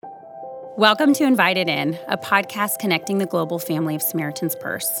Welcome to Invited In, a podcast connecting the global family of Samaritan's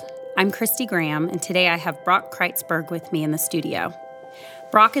Purse. I'm Christy Graham, and today I have Brock Kreitzberg with me in the studio.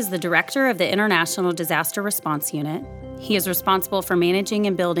 Brock is the director of the International Disaster Response Unit. He is responsible for managing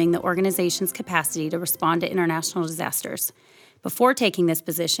and building the organization's capacity to respond to international disasters. Before taking this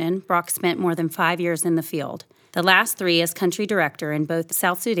position, Brock spent more than 5 years in the field, the last 3 as country director in both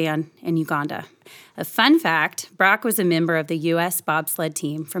South Sudan and Uganda. A fun fact, Brock was a member of the U.S. bobsled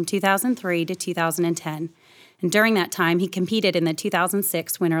team from 2003 to 2010, and during that time he competed in the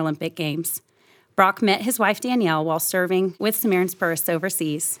 2006 Winter Olympic Games. Brock met his wife Danielle while serving with Samaritan's Purse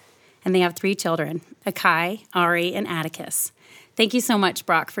overseas, and they have 3 children, Akai, Ari, and Atticus. Thank you so much,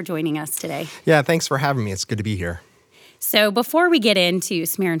 Brock, for joining us today. Yeah, thanks for having me. It's good to be here. So before we get into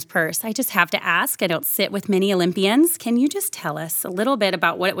Samaritan's Purse, I just have to ask, I don't sit with many Olympians. Can you just tell us a little bit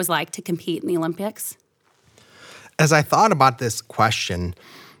about what it was like to compete in the Olympics? As I thought about this question,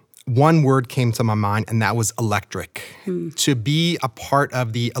 one word came to my mind, and that was electric. To be a part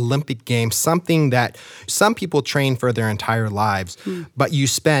of the Olympic Games, something that some people train for their entire lives, but you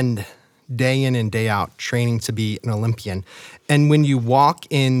spend day in and day out training to be an Olympian. And when you walk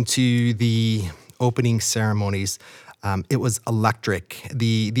into the opening ceremonies, it was electric.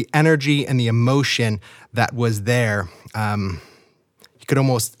 The energy and the emotion that was there, you could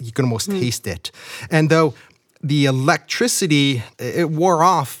almost taste it. And though the electricity, it wore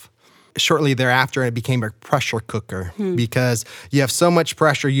off shortly thereafter, and it became a pressure cooker because you have so much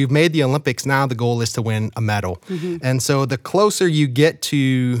pressure. You've made the Olympics. Now the goal is to win a medal. And so the closer you get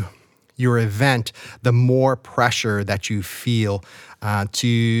to your event, the more pressure that you feel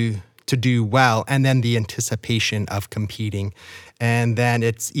to do well, and then the anticipation of competing. And then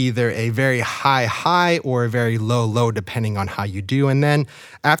it's either a very high or a very low, depending on how you do. And then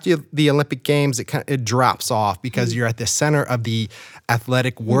after the Olympic Games, it drops off because you're at the center of the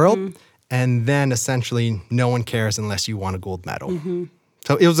athletic world, and then essentially no one cares unless you won a gold medal.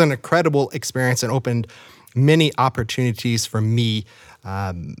 So it was an incredible experience and opened many opportunities for me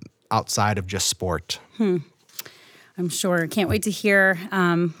outside of just sport. I'm sure. Can't wait to hear,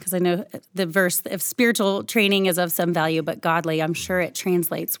 because I know the verse, if spiritual training is of some value, but godly, I'm sure it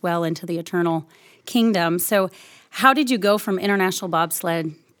translates well into the eternal kingdom. So how did you go from international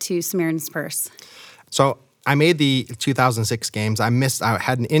bobsled to Samaritan's Purse? So I made the 2006 games. I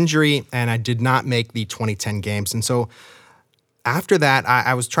had an injury, and I did not make the 2010 games. And so after that,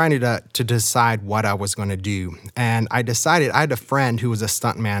 I was trying to decide what I was going to do. And I decided, I had a friend who was a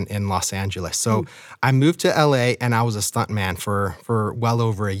stuntman in Los Angeles. So I moved to LA, and I was a stuntman for well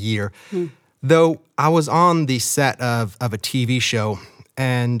over a year. Though I was on the set of a TV show,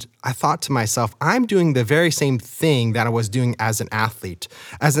 and I thought to myself, I'm doing the very same thing that I was doing as an athlete.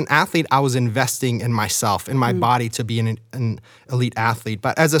 As an athlete, I was investing in myself, in my body to be an elite athlete.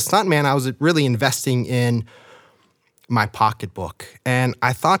 But as a stuntman, I was really investing in my pocketbook. And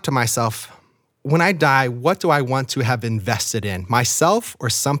I thought to myself, when I die, what do I want to have invested in? Myself or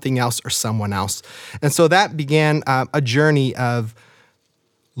something else or someone else? And so that began a journey of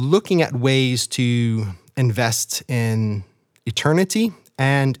looking at ways to invest in eternity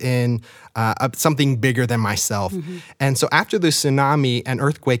and in something bigger than myself. And so after the tsunami and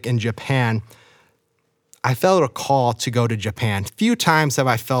earthquake in Japan, I felt a call to go to Japan. Few times have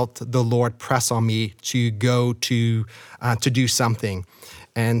I felt the Lord press on me to go to do something.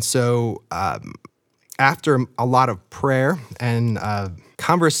 And so after a lot of prayer and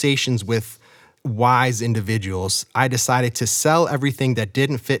conversations with wise individuals, I decided to sell everything that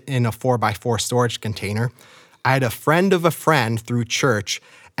didn't fit in a 4x4 storage container. I had a friend of a friend through church,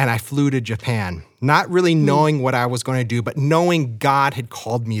 and I flew to Japan, not really knowing what I was going to do, but knowing God had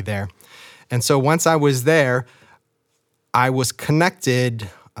called me there. And so once I was there, I was connected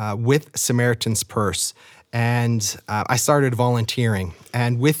with Samaritan's Purse, and I started volunteering.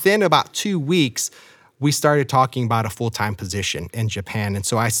 And within about 2 weeks, we started talking about a full-time position in Japan. And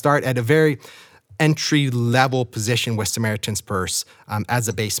so I start at a very entry-level position with Samaritan's Purse as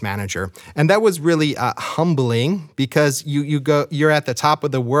a base manager. And that was really humbling because you're at the top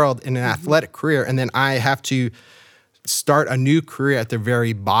of the world in an athletic career, and then I have to start a new career at the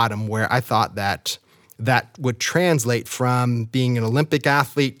very bottom, where I thought that would translate from being an Olympic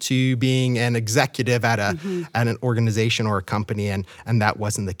athlete to being an executive at an organization or a company, and that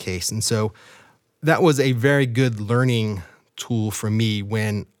wasn't the case. And so that was a very good learning tool for me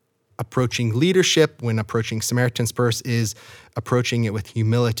when approaching leadership, when approaching Samaritan's Purse, is approaching it with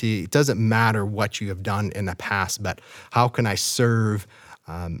humility. It doesn't matter what you have done in the past, but how can I serve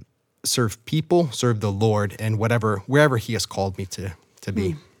people, serve the Lord, and wherever He has called me to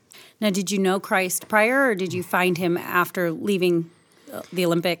be. Now, did you know Christ prior, or did you find Him after leaving the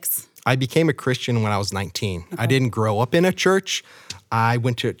Olympics? I became a Christian when I was 19. Okay. I didn't grow up in a church. I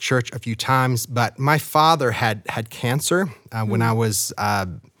went to church a few times, but my father had cancer when I was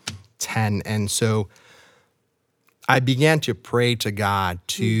 10. And so I began to pray to God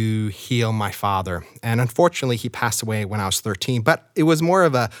to heal my father. And unfortunately, he passed away when I was 13. But it was more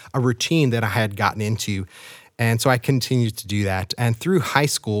of a routine that I had gotten into. And so I continued to do that. And through high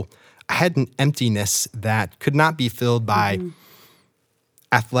school, I had an emptiness that could not be filled by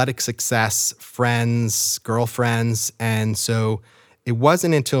athletic success, friends, girlfriends. And so it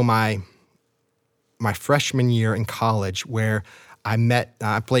wasn't until my freshman year in college where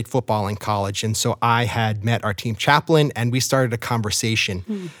I played football in college. And so I had met our team chaplain and we started a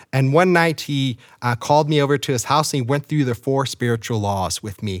conversation. And one night he called me over to his house and he went through the 4 spiritual laws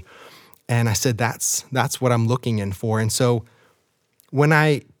with me. And I said, that's what I'm looking in for. And so when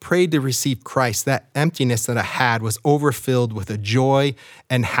I prayed to receive Christ, that emptiness that I had was overfilled with a joy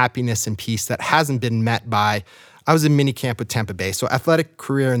and happiness and peace that hasn't been met by. I was in minicamp with Tampa Bay, so athletic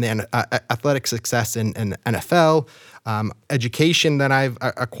career in the athletic success in NFL, education that I've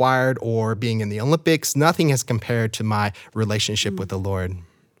acquired, or being in the Olympics. Nothing has compared to my relationship with the Lord.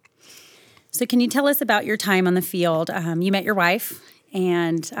 So, can you tell us about your time on the field? You met your wife.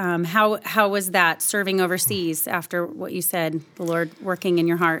 And how was that serving overseas after what you said, the Lord working in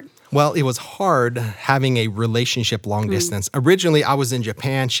your heart? Well, it was hard having a relationship long distance. Originally, I was in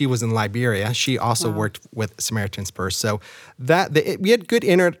Japan. She was in Liberia. She also worked with Samaritan's Purse. So we had good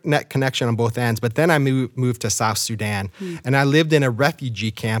internet connection on both ends. But then I moved to South Sudan. And I lived in a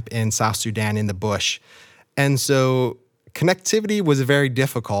refugee camp in South Sudan in the bush. And so connectivity was very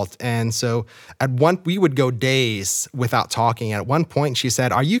difficult. And so we would go days without talking. At one point, she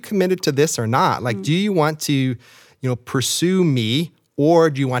said, "Are you committed to this or not? Like, do you want to, pursue me, or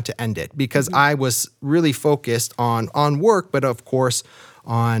do you want to end it?" Because I was really focused on work, but of course,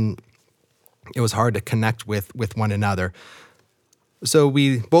 it was hard to connect with one another. So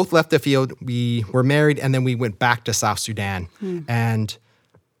we both left the field. We were married, and then we went back to South Sudan. And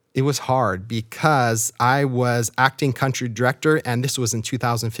it was hard because I was acting country director, and this was in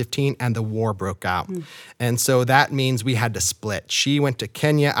 2015, and the war broke out. And so that means we had to split. She went to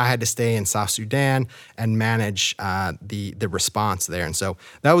Kenya. I had to stay in South Sudan and manage the response there. And so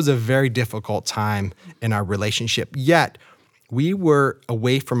that was a very difficult time in our relationship. Yet we were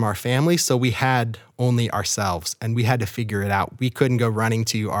away from our family, so we had only ourselves, and we had to figure it out. We couldn't go running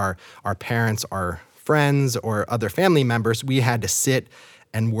to our parents, our friends, or other family members. We had to sit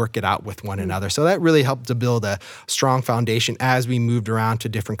and work it out with one another. So that really helped to build a strong foundation as we moved around to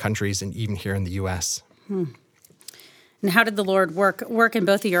different countries and even here in the U.S. And how did the Lord work in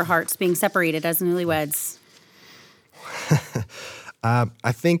both of your hearts being separated as newlyweds?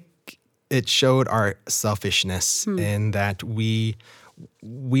 I think it showed our selfishness in that we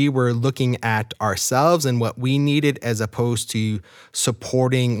were looking at ourselves and what we needed as opposed to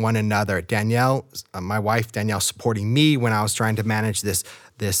supporting one another. Danielle, my wife Danielle, supporting me when I was trying to manage this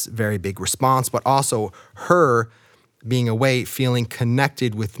very big response, but also her being away, feeling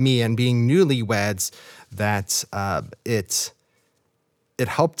connected with me, and being newlyweds, that it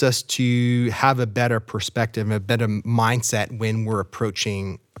helped us to have a better perspective, a better mindset when we're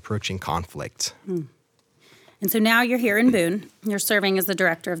approaching conflict. And so now you're here in Boone. You're serving as the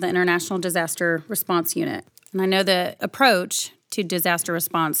director of the International Disaster Response Unit. And I know the approach to disaster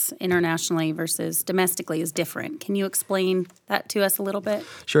response internationally versus domestically is different. Can you explain that to us a little bit?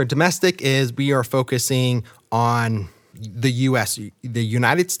 Sure. Domestic is we are focusing on the U.S., the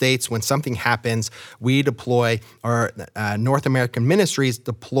United States. When something happens, we deploy, or North American Ministries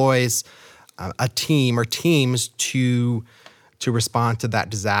deploys a team or teams to respond to that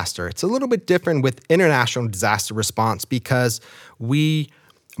disaster. It's a little bit different with international disaster response because we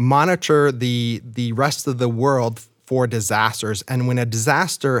monitor the rest of the world for disasters. And when a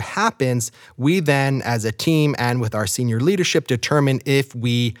disaster happens, we then, as a team and with our senior leadership, determine if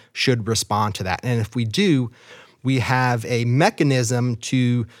we should respond to that. And if we do, we have a mechanism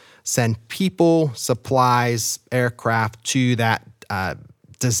to send people, supplies, aircraft to that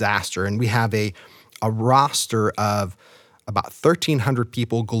disaster. And we have a roster of about 1,300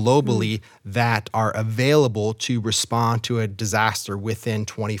 people globally that are available to respond to a disaster within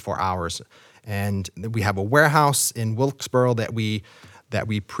 24 hours. And we have a warehouse in Wilkesboro that we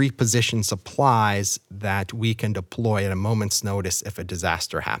pre-position supplies that we can deploy at a moment's notice if a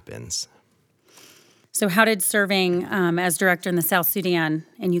disaster happens. So how did serving as director in the South Sudan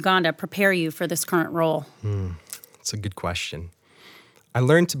and Uganda prepare you for this current role? That's a good question. I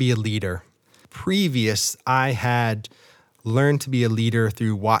learned to be a leader. Previous, I had learned to be a leader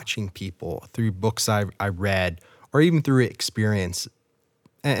through watching people, through books I read, or even through experience.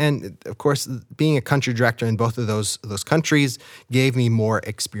 And of course, being a country director in both of those countries gave me more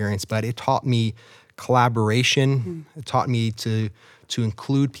experience, but it taught me collaboration. It taught me to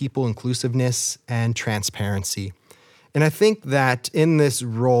include people, inclusiveness, and transparency. And I think that in this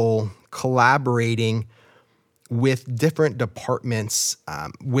role, collaborating with different departments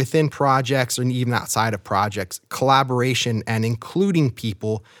within projects and even outside of projects, collaboration and including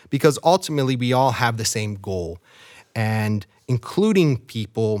people, because ultimately we all have the same goal. And including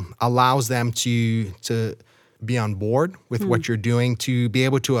people allows them to be on board with what you're doing, to be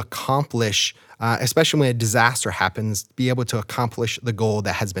able to accomplish, especially when a disaster happens, be able to accomplish the goal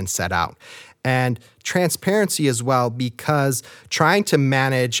that has been set out. And transparency as well, because trying to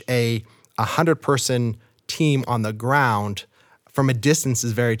manage a 100-person team on the ground from a distance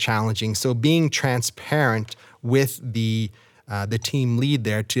is very challenging. So being transparent with the team lead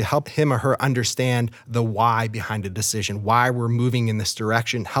there to help him or her understand the why behind a decision, why we're moving in this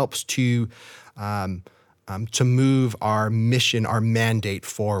direction, helps to move our mission, our mandate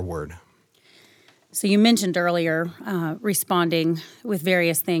forward. So you mentioned earlier responding with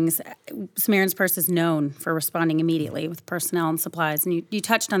various things. Samaritan's Purse is known for responding immediately with personnel and supplies, and you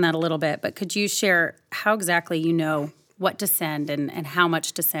touched on that a little bit, but could you share how exactly you know what to send and how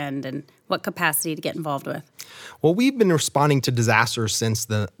much to send and what capacity to get involved with? Well, we've been responding to disasters since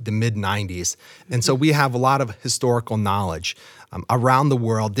the mid-'90s, and so we have a lot of historical knowledge around the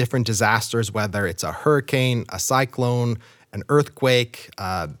world, different disasters, whether it's a hurricane, a cyclone, an earthquake,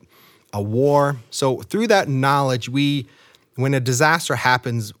 a war. So through that knowledge, when a disaster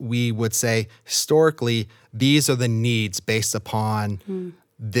happens, we would say, historically, these are the needs based upon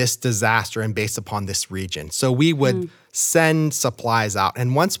this disaster and based upon this region. So we would send supplies out.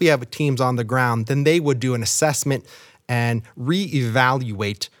 And once we have teams on the ground, then they would do an assessment and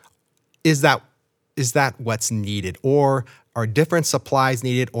reevaluate, is that what's needed? Or are different supplies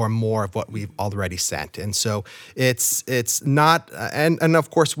needed or more of what we've already sent? And so it's not, and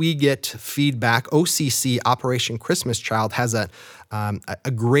of course we get feedback. OCC, Operation Christmas Child, has a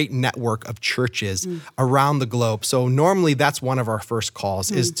great network of churches around the globe. So normally that's one of our first calls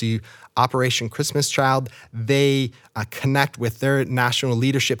is to Operation Christmas Child. They connect with their national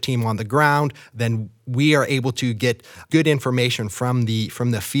leadership team on the ground. Then we are able to get good information from the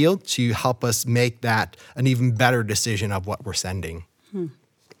field to help us make that an even better decision of what we're sending.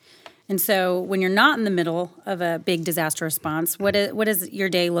 And so when you're not in the middle of a big disaster response, what does your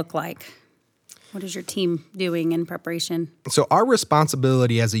day look like? What is your team doing in preparation? So our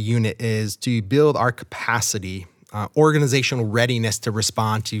responsibility as a unit is to build our capacity, organizational readiness to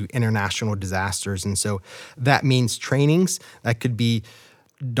respond to international disasters. And so that means trainings. That could be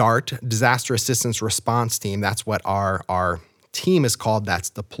DART, Disaster Assistance Response Team. That's what our team is called that's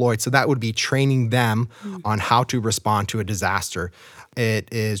deployed. So that would be training them on how to respond to a disaster. It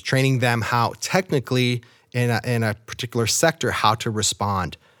is training them how technically in a particular sector how to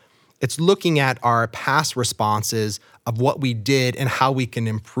respond. It's looking at our past responses of what we did and how we can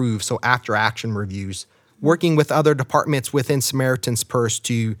improve. So after action reviews, working with other departments within Samaritan's Purse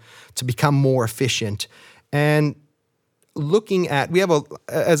to become more efficient. And looking at,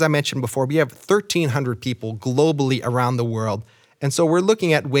 as I mentioned before, we have 1,300 people globally around the world. And so we're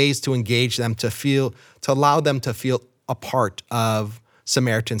looking at ways to engage them, to allow them to feel a part of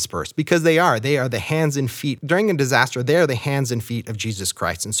Samaritan's Purse, because they are the hands and feet. During a disaster, they are the hands and feet of Jesus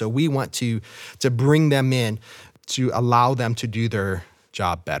Christ. And so we want to bring them in to allow them to do their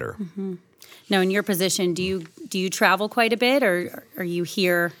job better. Mm-hmm. Now, in your position, do you travel quite a bit, or are you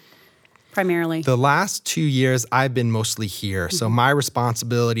here primarily? The last 2 years, I've been mostly here. So my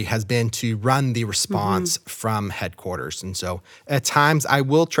responsibility has been to run the response from headquarters. And so at times I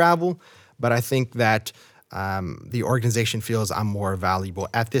will travel, but I think that the organization feels I'm more valuable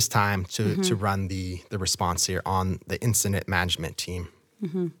at this time to run the response here on the incident management team.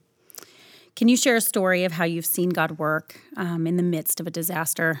 Mm-hmm. Can you share a story of how you've seen God work in the midst of a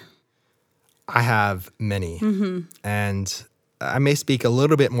disaster? I have many, and I may speak a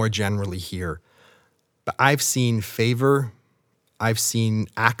little bit more generally here, but I've seen favor, I've seen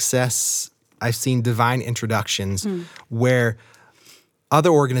access, I've seen divine introductions where other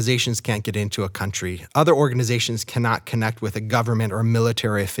organizations can't get into a country. Other organizations cannot connect with a government or a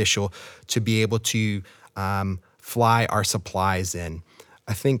military official to be able to fly our supplies in.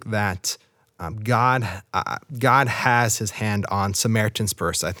 I think that God has his hand on Samaritan's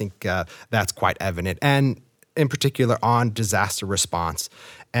Purse. I think that's quite evident, and in particular on disaster response.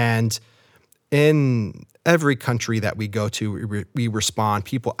 And in every country that we go to, we respond.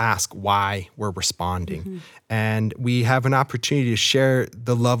 People ask why we're responding. And we have an opportunity to share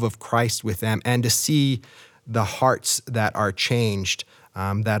the love of Christ with them and to see the hearts that are changed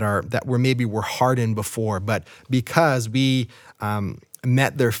that were hardened before, but because we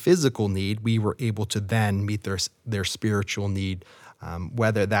met their physical need, we were able to then meet their spiritual need,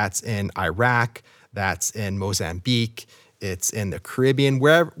 whether that's in Iraq, that's in Mozambique, it's in the Caribbean,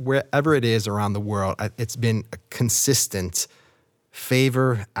 wherever it is around the world. It's been a consistent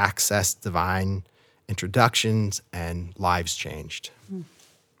favor, access, divine introductions, and lives changed.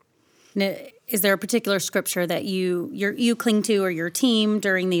 Now, is there a particular scripture that you cling to, or your team,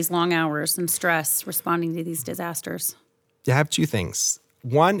 during these long hours and stress responding to these disasters? I have two things.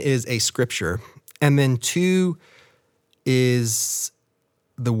 One is a scripture, and then two is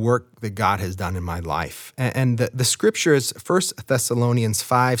the work that God has done in my life. And the scripture is 1 Thessalonians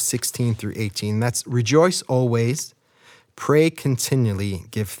 5:16 through 18. That's rejoice always, pray continually,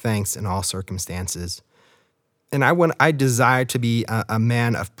 give thanks in all circumstances. And I desire to be a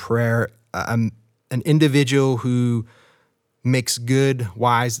man of prayer, an individual who makes good,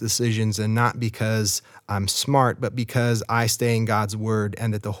 wise decisions, and not because I'm smart, but because I stay in God's word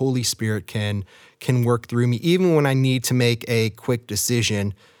and that the Holy Spirit can work through me. Even when I need to make a quick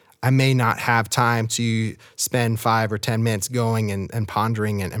decision, I may not have time to spend 5 or 10 minutes going and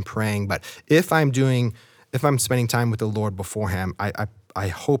pondering and praying. But if I'm spending time with the Lord beforehand, I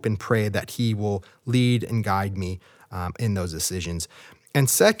hope and pray that He will lead and guide me in those decisions. And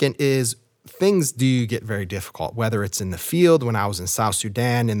second is, things do get very difficult, whether it's in the field when I was in South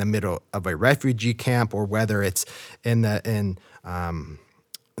Sudan in the middle of a refugee camp, or whether it's in the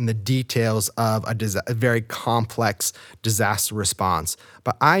details of a very complex disaster response.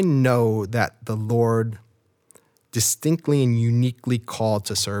 But I know that the Lord distinctly and uniquely called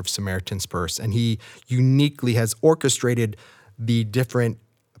to serve Samaritan's Purse, and He uniquely has orchestrated the different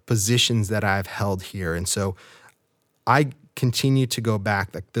positions that I've held here. And so I continue to go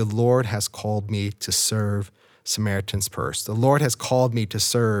back, that the Lord has called me to serve Samaritan's Purse. The Lord has called me to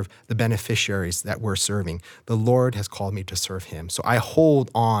serve the beneficiaries that we're serving. The Lord has called me to serve Him. So I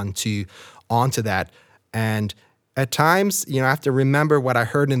hold on to that. And at times, I have to remember what I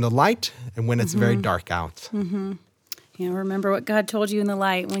heard in the light and when it's very dark out. Mm-hmm. Remember what God told you in the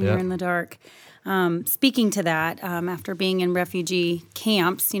light when you're in the dark. Speaking to that, after being in refugee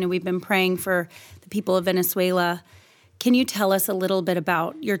camps, we've been praying for the people of Venezuela. Can you tell us a little bit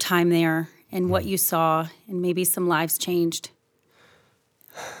about your time there and what you saw and maybe some lives changed?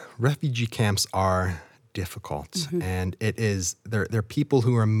 Refugee camps are difficult, and they're people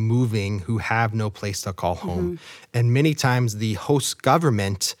who are moving, who have no place to call home. And many times the host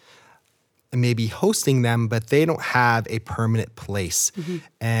government may be hosting them, but they don't have a permanent place.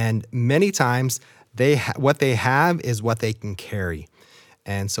 And many times what they have is what they can carry.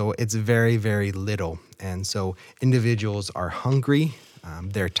 And so it's very, very little. And so individuals are hungry.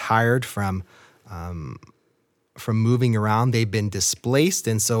 They're tired from moving around. They've been displaced.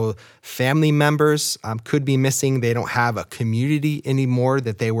 And so family members could be missing. They don't have a community anymore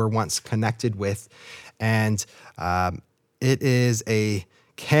that they were once connected with. And it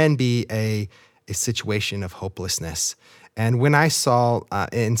can be a situation of hopelessness. And when I saw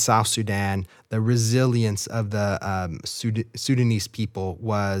in South Sudan, the resilience of the Sudanese people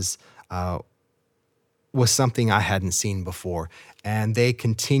was something I hadn't seen before. And they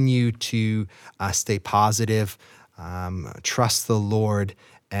continue to stay positive, trust the Lord.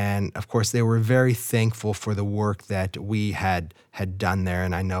 And of course, they were very thankful for the work that we had done there.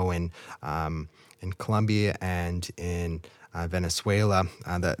 And I know in Colombia and in Venezuela,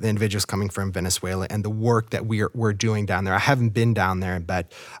 the individuals coming from Venezuela, and the work that we're doing down there. I haven't been down there,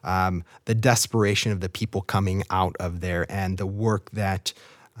 but the desperation of the people coming out of there, and the work that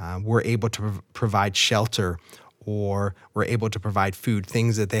we're able to provide shelter, or we're able to provide food,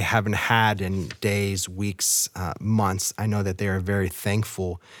 things that they haven't had in days, weeks, months. I know that they are very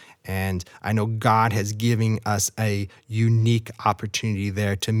thankful. And I know God has given us a unique opportunity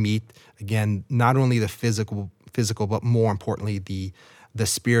there to meet, again, not only the physical, but more importantly, the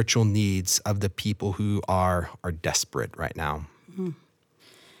spiritual needs of the people who are desperate right now.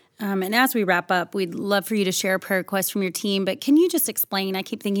 And as we wrap up, we'd love for you to share a prayer request from your team. But can you just explain? I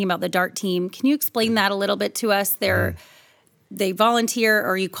keep thinking about the DART team. Can you explain that a little bit to us? They volunteer,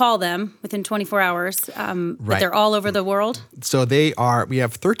 or you call them within 24 hours, but they're all over the world? So we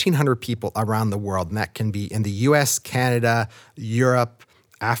have 1,300 people around the world, and that can be in the U.S., Canada, Europe,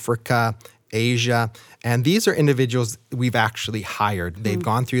 Africa, Asia. And these are individuals we've actually hired. They've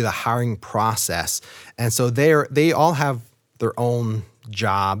gone through the hiring process. And so they all have their own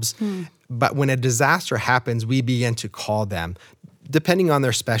jobs. But when a disaster happens, we begin to call them. Depending on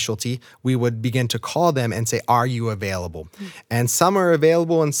their specialty, we would begin to call them and say, are you available? And some are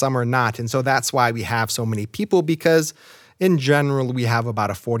available and some are not. And so that's why we have so many people, because in general, we have about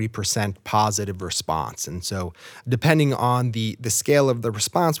a 40% positive response. And so depending on the scale of the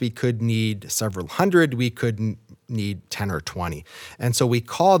response, we could need several hundred, we could need 10 or 20. And so we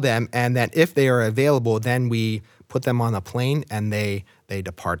call them, and then if they are available, then we put them on a plane and they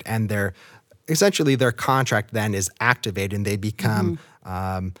depart. And essentially their contract then is activated and they become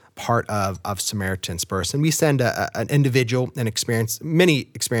part of Samaritan's Purse. And we send an individual, many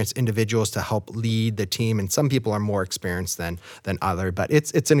experienced individuals to help lead the team. And some people are more experienced than other. But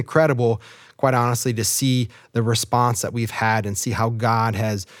it's incredible, quite honestly, to see the response that we've had and see how God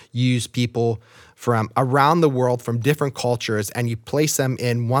has used people from around the world, from different cultures, and you place them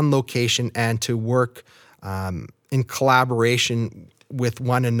in one location and to work in collaboration with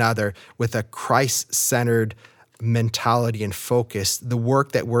one another with a Christ-centered mentality and focus. The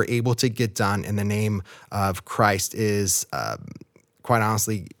work that we're able to get done in the name of Christ is quite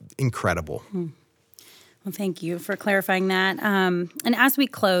honestly incredible. Well, thank you for clarifying that. And as we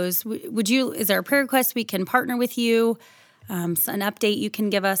close, is there a prayer request we can partner with you? An update you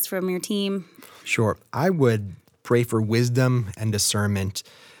can give us from your team? Sure. I would pray for wisdom and discernment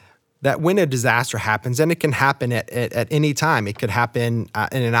that when a disaster happens, and it can happen at any time, it could happen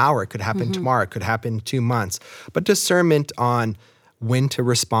in an hour, it could happen tomorrow, it could happen in 2 months, but discernment on when to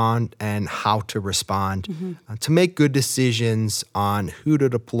respond and how to respond, to make good decisions on who to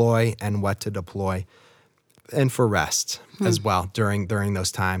deploy and what to deploy, and for rest as well during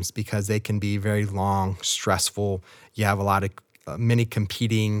those times, because they can be very long, stressful. You have many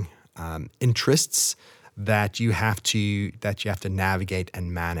competing interests that you have to navigate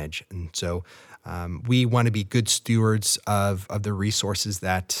and manage. And so we want to be good stewards of the resources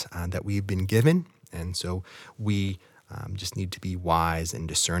that we've been given. And so we just need to be wise and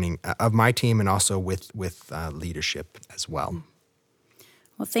discerning of my team and also with leadership as well.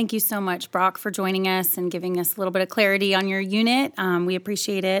 Well, thank you so much, Brock, for joining us and giving us a little bit of clarity on your unit. We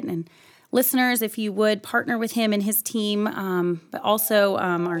appreciate it. And listeners, if you would partner with him and his team, but also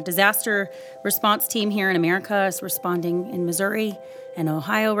our disaster response team here in America is responding in Missouri and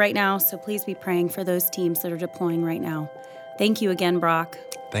Ohio right now. So please be praying for those teams that are deploying right now. Thank you again, Brock.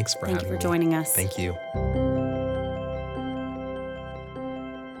 Thanks for having me. Thank you for joining us. Thank you.